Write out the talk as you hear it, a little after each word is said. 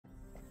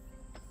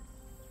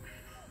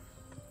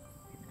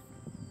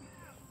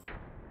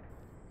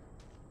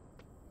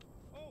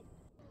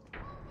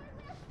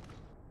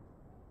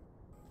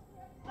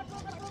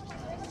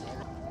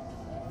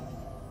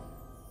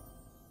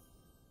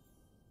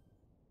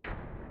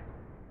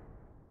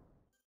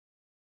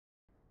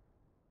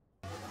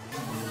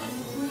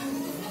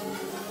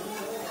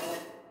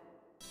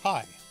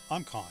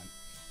I'm Con.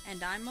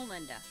 And I'm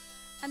Melinda.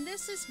 And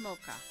this is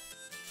Mocha.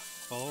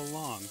 Follow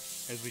along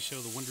as we show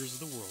the wonders of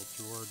the world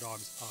through our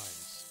dog's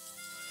eyes.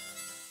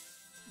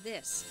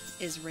 This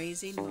is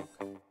Raising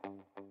Mocha.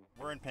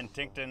 We're in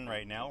Penticton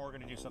right now. We're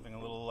going to do something a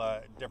little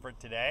different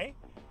today.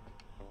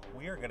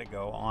 We are going to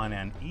go on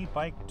an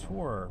e-bike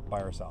tour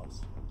by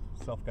ourselves.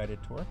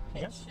 Self-guided tour.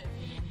 It should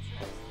be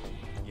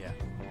interesting. Yeah.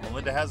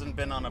 Melinda hasn't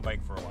been on a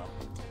bike for a while.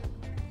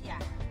 Yeah,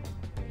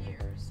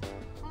 years.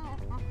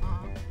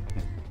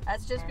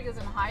 That's just because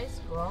in high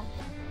school,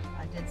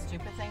 I did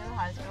stupid things in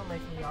high school,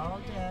 like we all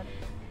did.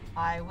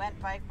 I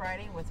went bike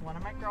riding with one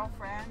of my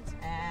girlfriends,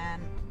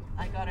 and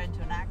I got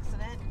into an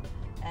accident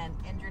and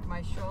injured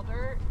my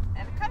shoulder,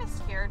 and it kind of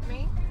scared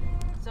me.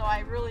 So I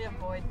really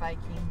avoid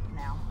biking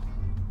now.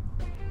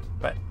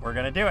 But we're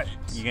going to do it.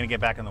 You're going to get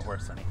back on the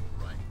horse, honey.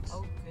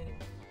 Oh, goody.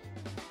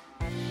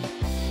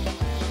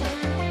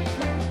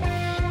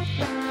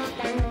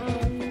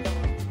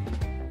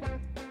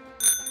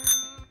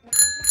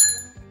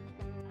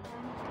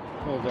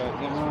 Hold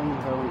that down,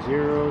 that one's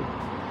zeroed.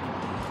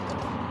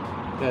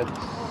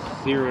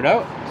 That's zeroed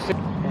out.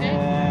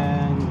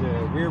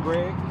 And rear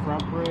brake,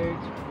 front brake,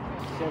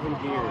 7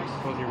 gears.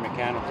 Those are your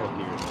mechanical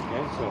gears,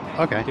 okay?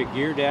 So to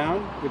gear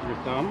down with your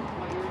thumb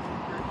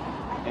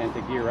and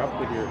to gear up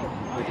with your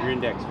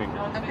index finger.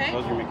 Okay.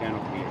 Those are your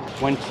mechanical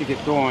gears. Once you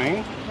get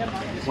going,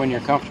 when you're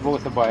comfortable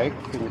with the bike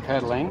and you're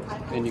pedaling,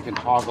 then you can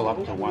toggle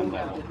up to 1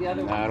 level.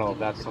 And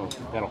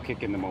that'll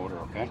kick in the motor,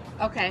 okay?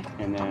 Okay.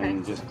 And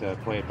then just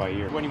play it by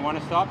ear. When you want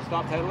to stop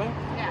pedaling,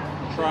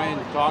 Yeah. try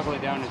and toggle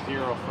it down to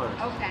 0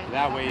 first. Okay.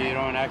 That way you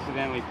don't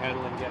accidentally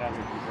pedal and get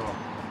under control.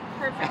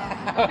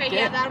 Perfect. Okay,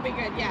 yeah, that'll be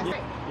good. Yes.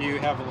 You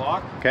have a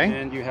lock,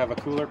 Okay. and you have a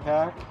cooler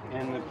pack,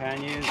 and the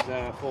panniers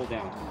fold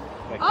down.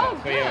 Like Oh,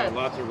 that. So you have good.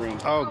 lots of room.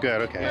 Oh,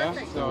 good. Okay. Yeah,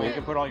 Perfect. so you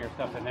can put all your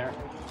stuff in there.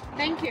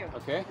 Thank you.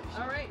 Okay?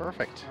 All right.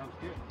 Perfect. Sounds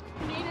good.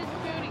 Needed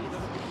booties.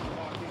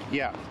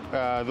 Yeah,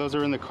 those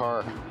are in the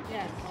car.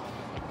 Yes.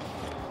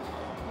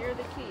 Here are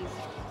the keys.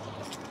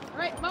 All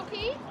right,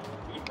 Moki.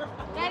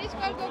 Daddy's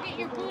got to go get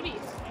your booties.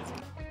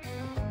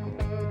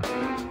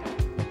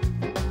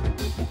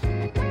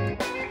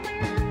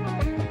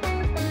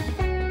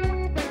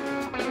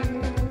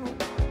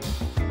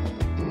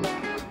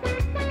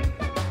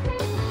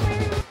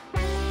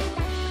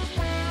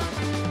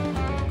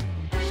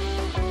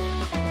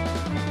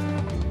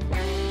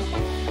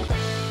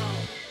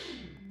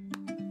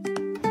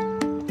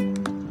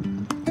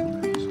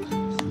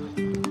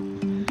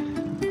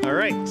 All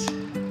right.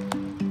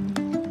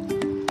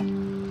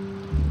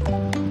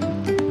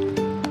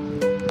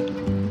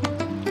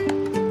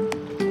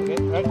 Okay,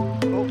 right.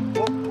 Whoa,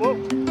 whoa, whoa.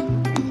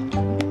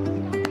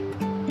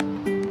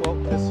 Well,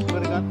 this is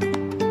what I got.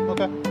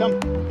 Okay, come.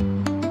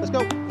 Let's go.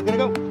 We're gonna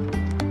go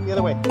the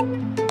other way. Come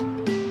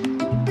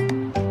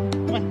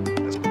on.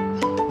 Let's go.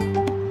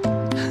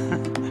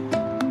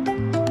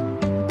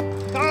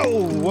 Oh,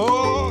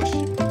 whoa.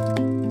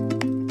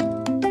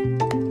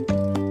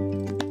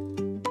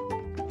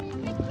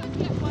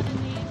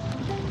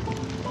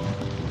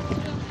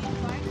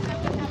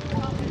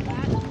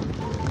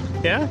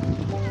 Yeah?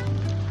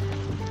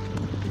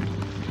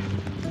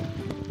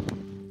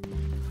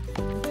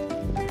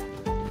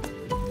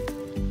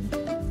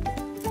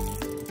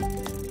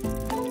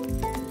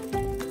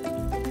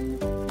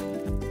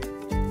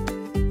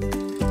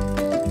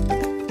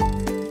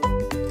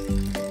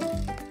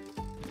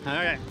 All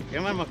right,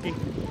 come on, Monkey.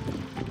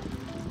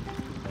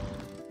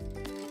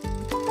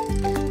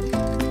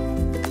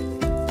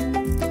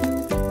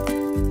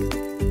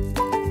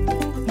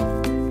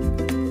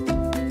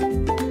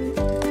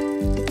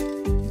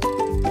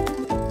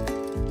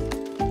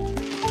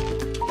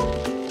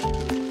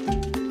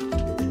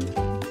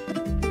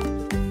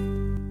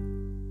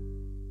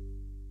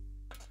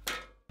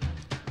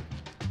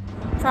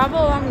 Travel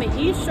along the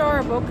east shore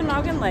of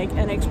Okanagan Lake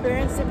and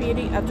experience the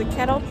beauty of the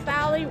Kettle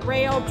Valley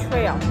Rail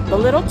Trail. The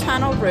little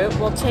tunnel route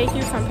will take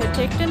you from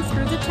Penticton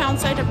through the town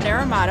site of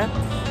Naramata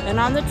and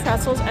on the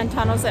trestles and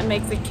tunnels that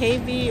make the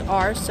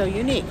KVR so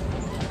unique.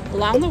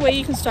 Along the way,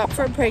 you can stop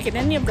for a break at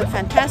any of the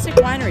fantastic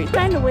wineries. We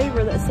signed a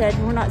waiver that said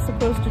we're not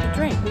supposed to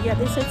drink, but yet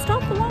they said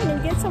stop the line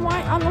and get some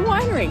wine on the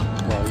winery.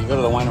 Well, you go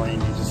to the winery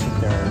and you just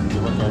sit there and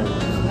you look at it.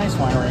 It's a nice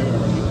winery.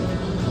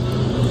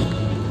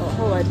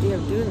 The whole idea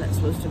of doing this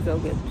was to go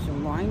get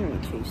some winery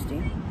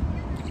tasting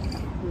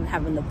and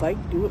having the bike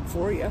do it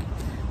for you.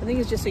 I think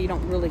it's just so you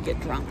don't really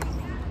get drunk.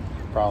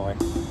 Probably.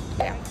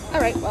 Yeah. All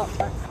right, well.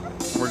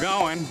 We're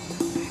going.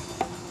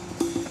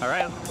 All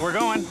right, we're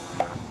going.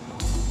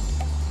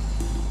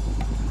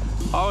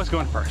 Always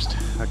going first.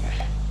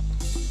 Okay.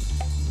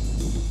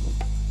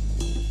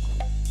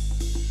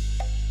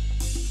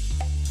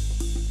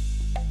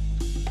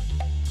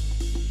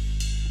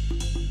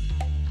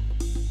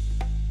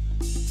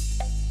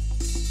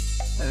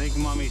 I think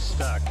Mommy's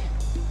stuck.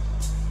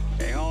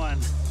 Okay, hold on.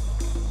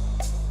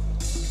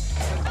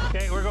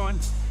 Okay, we're going.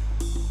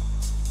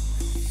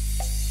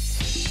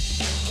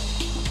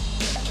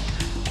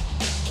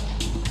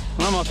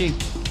 Come on, Monkey.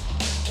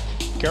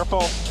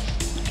 Careful.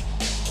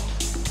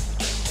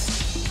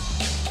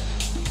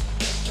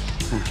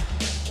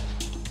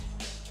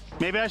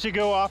 Maybe I should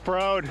go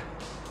off-road.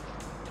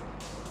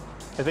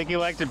 I think he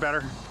liked it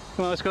better.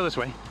 Come on, let's go this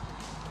way.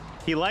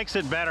 He likes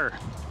it better.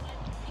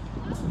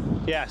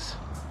 Yes.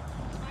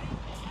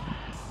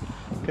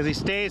 Because he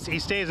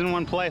stays in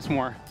one place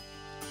more.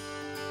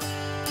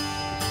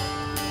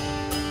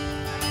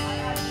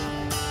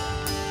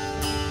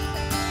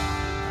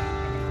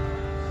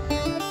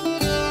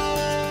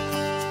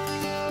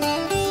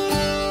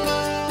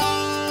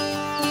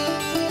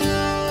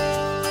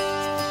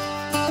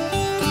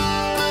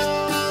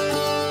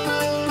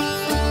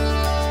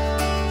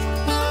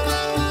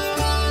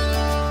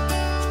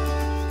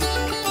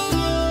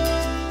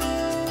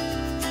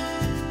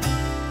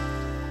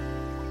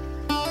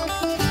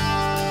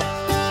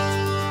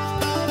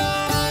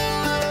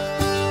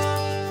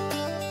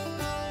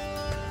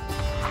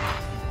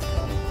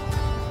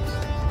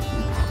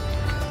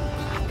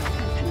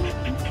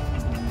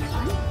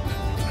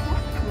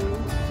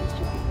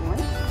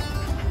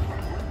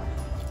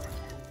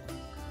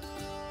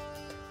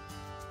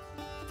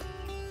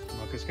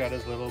 Mocha's got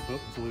his little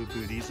blue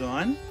booties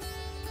on.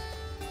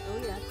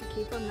 Oh yeah, to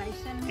keep them nice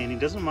and... And he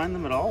doesn't mind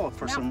them at all.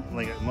 For some,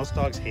 like most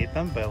dogs hate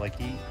them, but like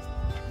he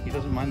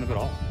doesn't mind them at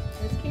all.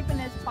 It's keeping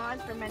his paws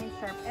from any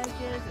sharp edges.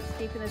 It's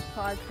keeping his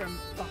paws from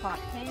the hot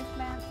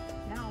pavement.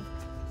 No.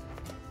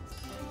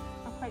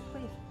 I'm quite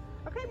pleased.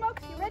 Okay,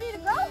 Mocha, you ready to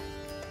go?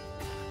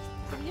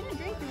 So you didn't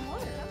drink your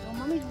water. Well,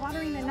 Mommy's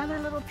watering another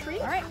little tree.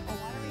 All right, we're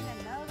watering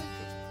another tree.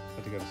 I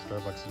have to go to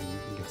Starbucks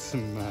and get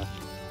some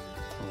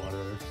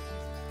water there.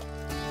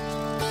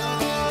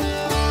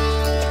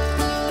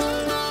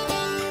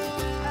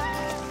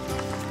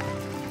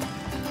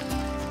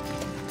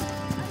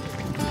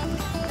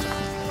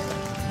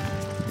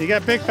 You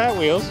got big fat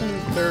wheels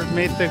and they're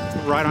made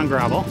to ride on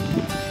gravel.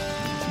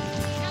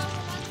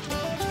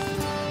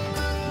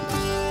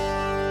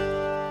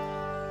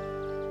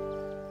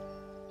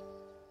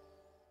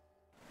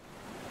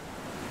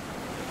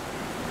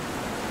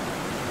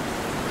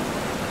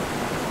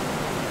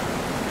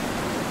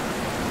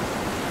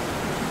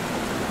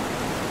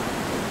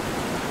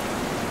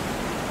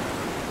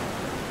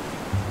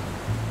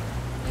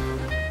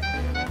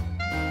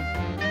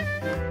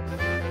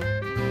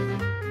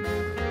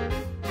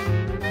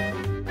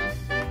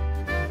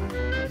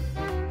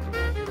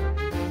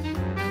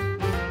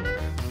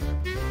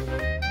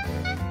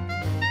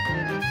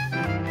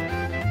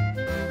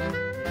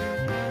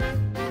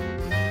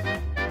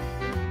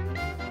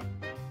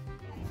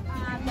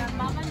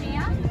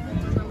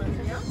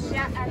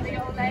 And the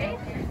Olay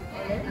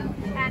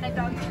and a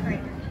dog's treat.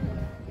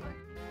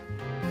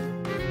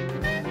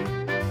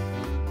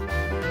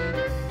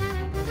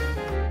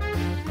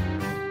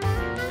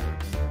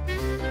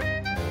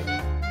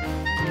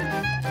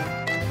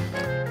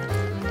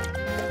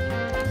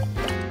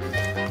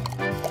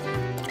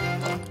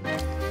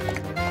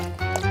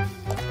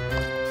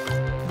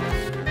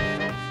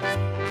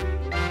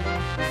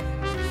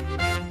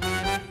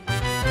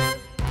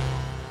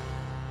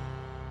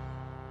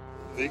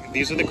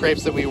 These are the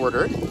crepes that we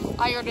ordered.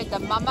 I ordered the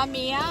Mamma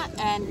Mia,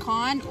 and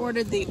Con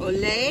ordered the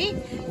Olay,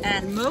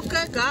 and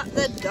Mocha got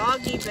the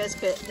doggy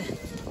biscuit.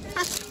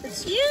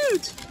 It's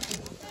huge.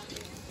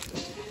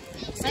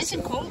 It's nice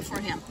and cold for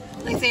him.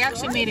 Like they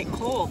actually made it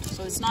cold,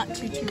 so it's not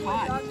too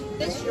hot.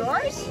 This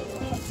yours?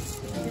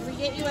 Did we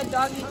get you a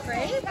doggy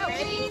crepe?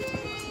 Ready?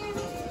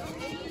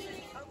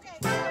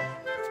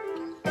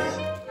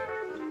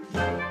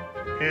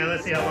 Here,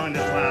 let's see how long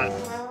this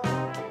lasts.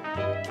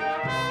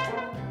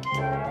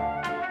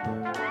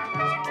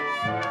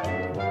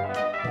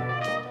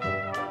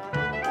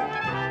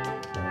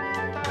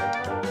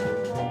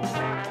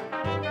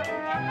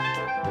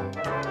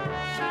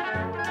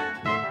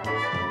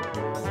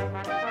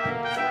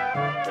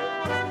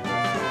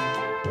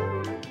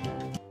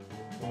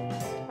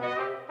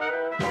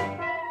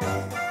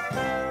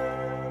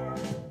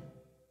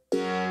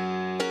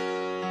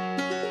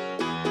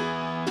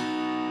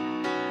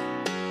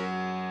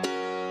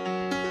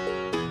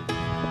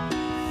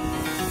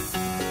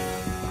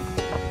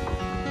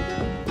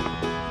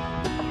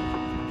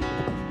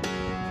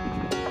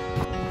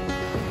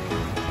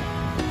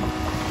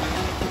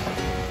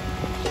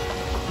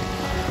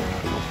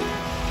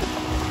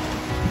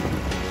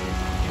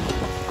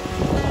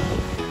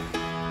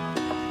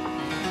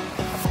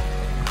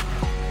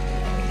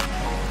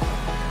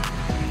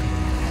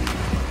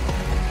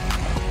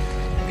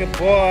 Good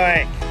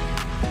boy.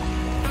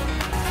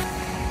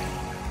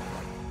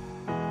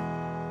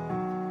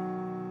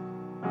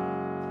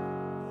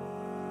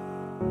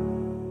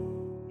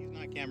 He's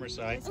not camera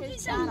shy. Okay,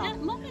 so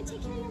Mocha,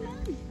 take care of your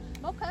mom.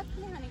 Mocha,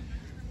 come here, honey.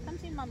 Come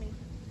see Mommy.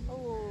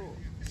 Oh.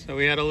 So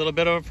we had a little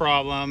bit of a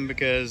problem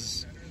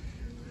because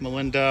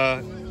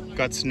Melinda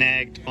got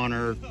snagged on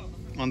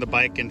the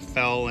bike and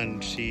fell,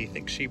 and I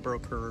think she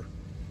broke her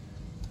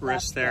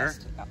wrist there.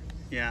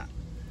 Yeah.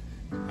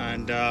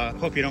 And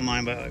hope you don't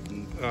mind,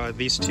 but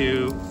these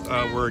two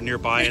were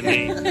nearby, and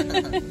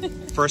they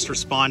first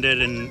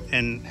responded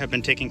and have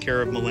been taking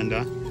care of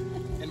Melinda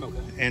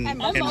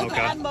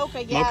Mocha.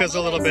 Mocha, yeah. Mocha's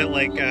a little bit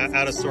like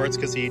out of sorts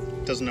because he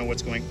doesn't know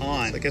what's going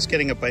on. So I guess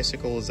getting a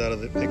bicycle is out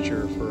of the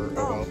picture for a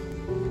while.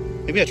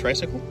 Maybe a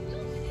tricycle?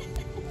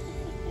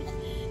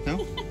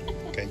 No?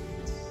 Okay.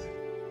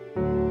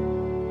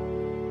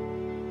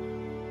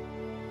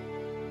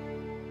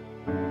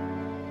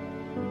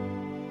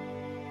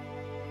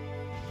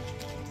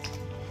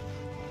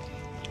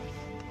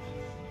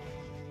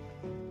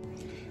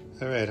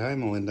 All right, hi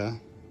Melinda.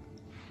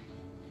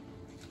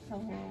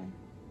 Hello.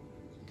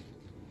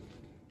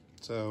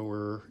 So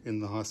we're in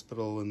the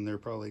hospital and they're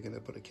probably going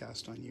to put a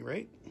cast on you,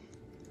 right?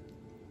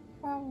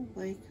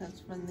 Probably,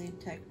 because when the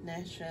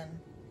technician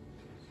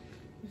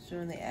was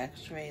doing the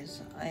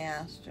x-rays, I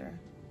asked her,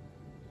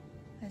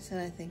 I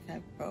said, I think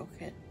I broke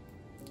it.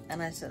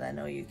 And I said, I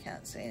know you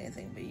can't say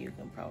anything, but you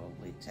can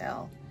probably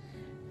tell.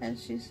 And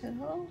she said,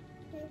 oh,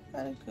 you've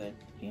got a good,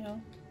 you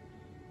know.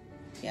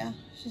 Yeah,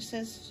 she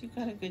says, you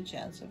got a good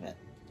chance of it.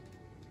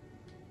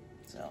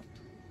 So,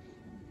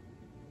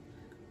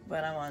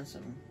 but I'm on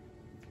some,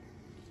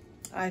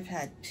 I've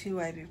had 2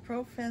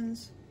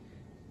 ibuprofens,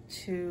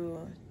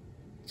 2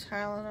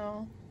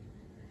 Tylenol,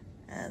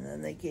 and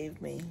then they gave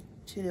me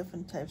 2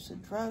 different types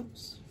of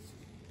drugs.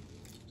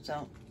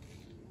 So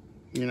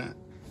You're not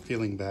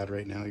feeling bad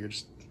right now. You're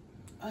just...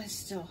 it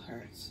still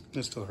hurts.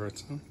 It still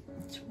hurts, huh?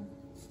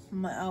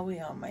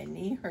 My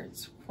knee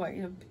hurts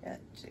quite a bit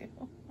too.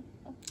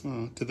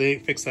 Oh, did they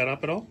fix that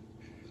up at all?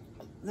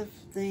 The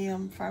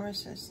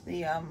pharmacist,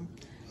 the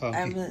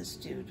ambulance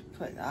dude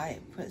put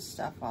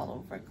stuff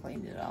all over,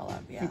 cleaned it all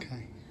up. Yeah.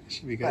 Okay,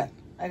 should be good.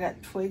 But I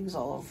got twigs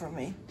all over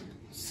me.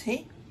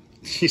 See?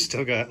 You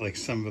still got like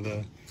some of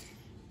the.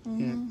 Mm-hmm.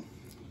 Yeah.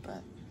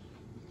 But.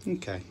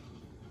 Okay.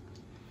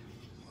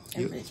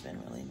 Everybody's been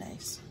really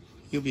nice.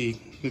 You'll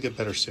get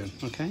better soon.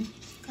 Okay.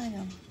 I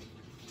know.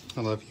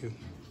 I love you.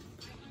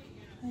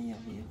 I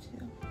love you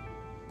too.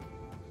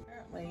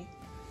 Apparently,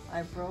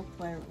 I broke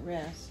my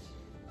wrist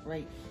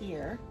right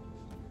here,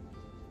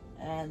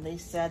 and they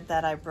said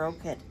that I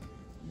broke it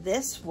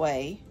this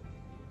way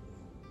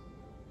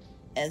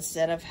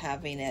instead of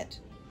having it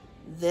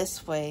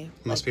this way.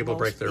 Most people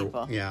break their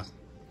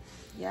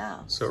yeah.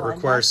 So it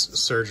requires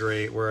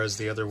surgery, whereas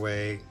the other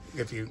way,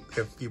 if you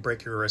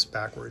break your wrist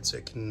backwards,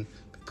 it can be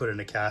put in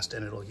a cast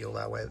and it'll heal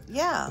that way.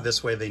 Yeah.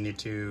 This way, they need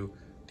to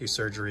do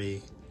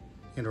surgery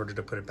in order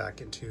to put it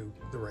back into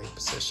the right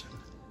position.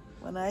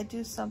 When I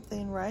do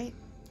something right,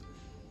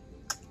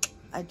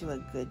 I do a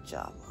good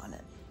job on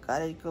it.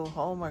 Gotta go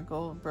home or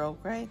go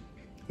broke, right?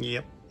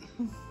 Yep.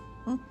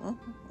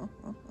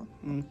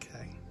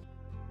 Okay.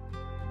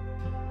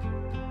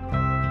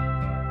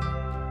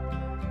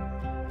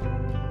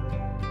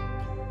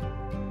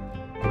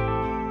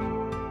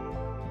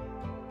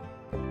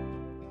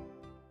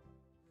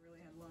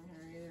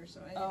 So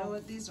you know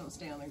what? These don't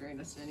stay on the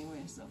greatest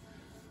anyway. So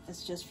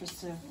it's just for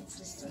Sue. It's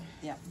just to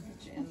get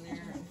you in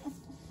there.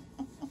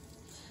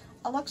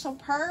 I look so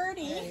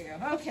pretty. There you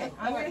go. Okay,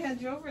 I'm gonna head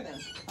you over then.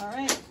 All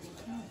right.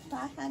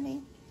 Bye,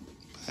 honey.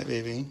 Bye,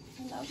 baby.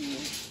 I love you.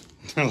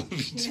 I love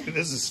you too.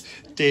 This is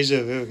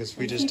deja vu because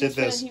we just did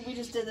this. We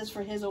just did this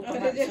for his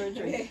open heart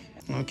surgery.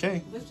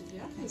 Okay.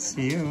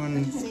 See you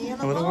in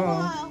a little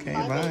while. Okay,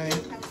 bye.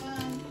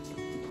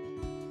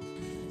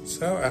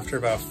 So after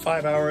about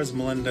 5 hours,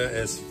 Melinda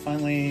is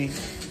finally,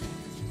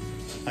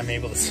 I'm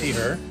able to see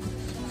her,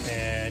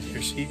 and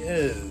here she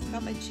is.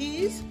 Got my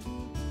cheese.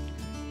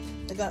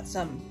 I got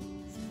some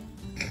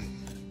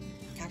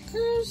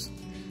crackers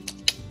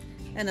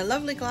and a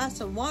lovely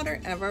glass of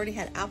water, and I've already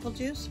had apple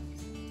juice.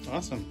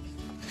 Awesome.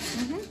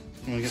 Mm-hmm.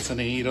 Want to get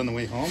something to eat on the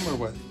way home, or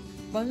what?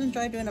 Wasn't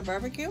Joy doing a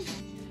barbecue?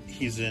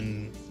 He's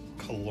in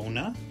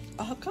Kelowna.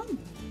 Oh, how come?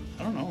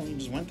 I don't know. He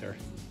just went there.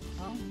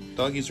 Oh.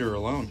 Doggies are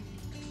alone.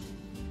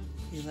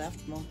 You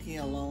left Moki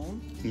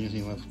alone? Yes,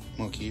 he left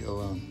Moki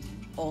alone.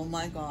 Oh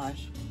my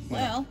gosh.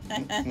 Well, we'll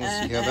see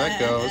how that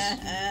goes.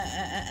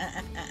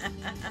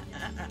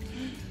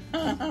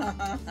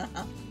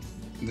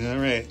 All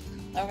right.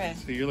 Okay.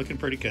 So you're looking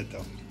pretty good,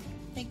 though.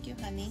 Thank you,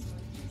 honey.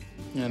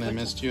 And I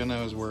missed you, and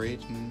I was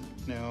worried, and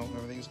now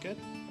everything's good.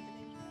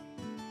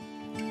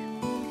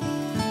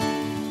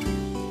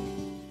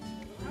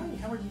 Hi,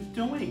 how are you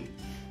doing?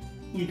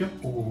 You don't.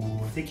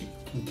 Oh, I think you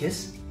can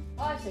kiss.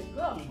 Oh, I said,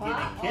 good. You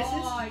giving kisses?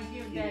 Oh, I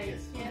give that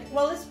kiss.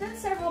 Well, it's been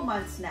several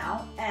months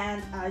now,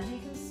 and as you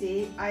can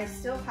see, I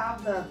still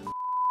have the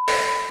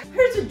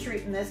here's a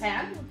treat in this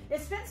hand.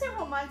 It's been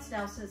several months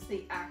now since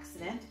the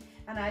accident,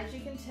 and as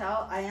you can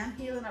tell, I am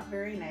healing up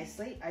very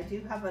nicely. I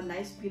do have a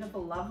nice,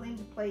 beautiful love link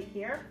plate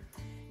here.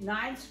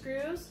 9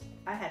 screws.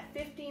 I had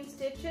 15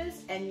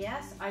 stitches, and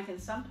yes, I can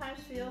sometimes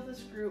feel the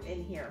screw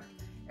in here.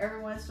 Every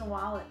once in a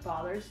while, it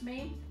bothers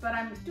me, but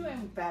I'm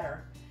doing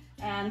better.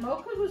 And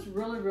Mocha was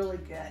really, really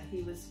good.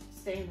 He was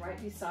staying right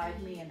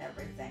beside me and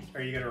everything.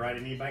 Are you going to ride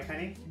an e-bike,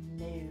 honey?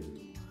 No.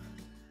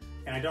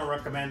 And I don't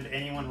recommend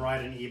anyone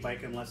ride an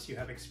e-bike unless you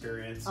have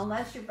experience.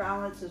 Unless your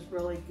balance is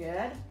really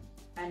good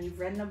and you've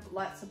ridden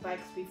lots of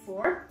bikes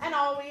before. And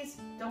always,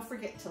 don't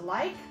forget to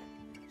like,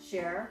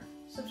 share,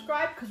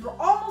 subscribe because we're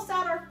almost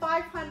at our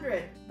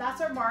 500.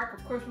 That's our mark.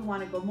 Of course, we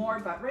want to go more,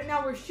 but right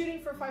now we're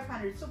shooting for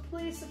 500. So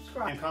please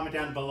subscribe. And comment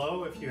down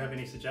below if you have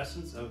any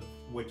suggestions of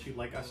what you'd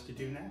like us to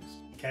do next.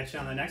 Catch you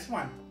on the next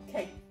one.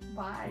 Okay,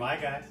 bye. Bye,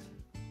 guys.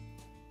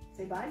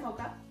 Say bye,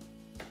 Mocha.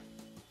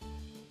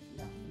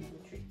 No, no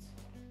treats.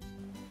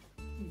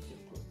 You're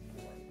a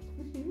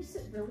good boy. You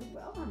sit really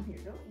well on here,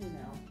 don't you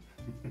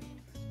now?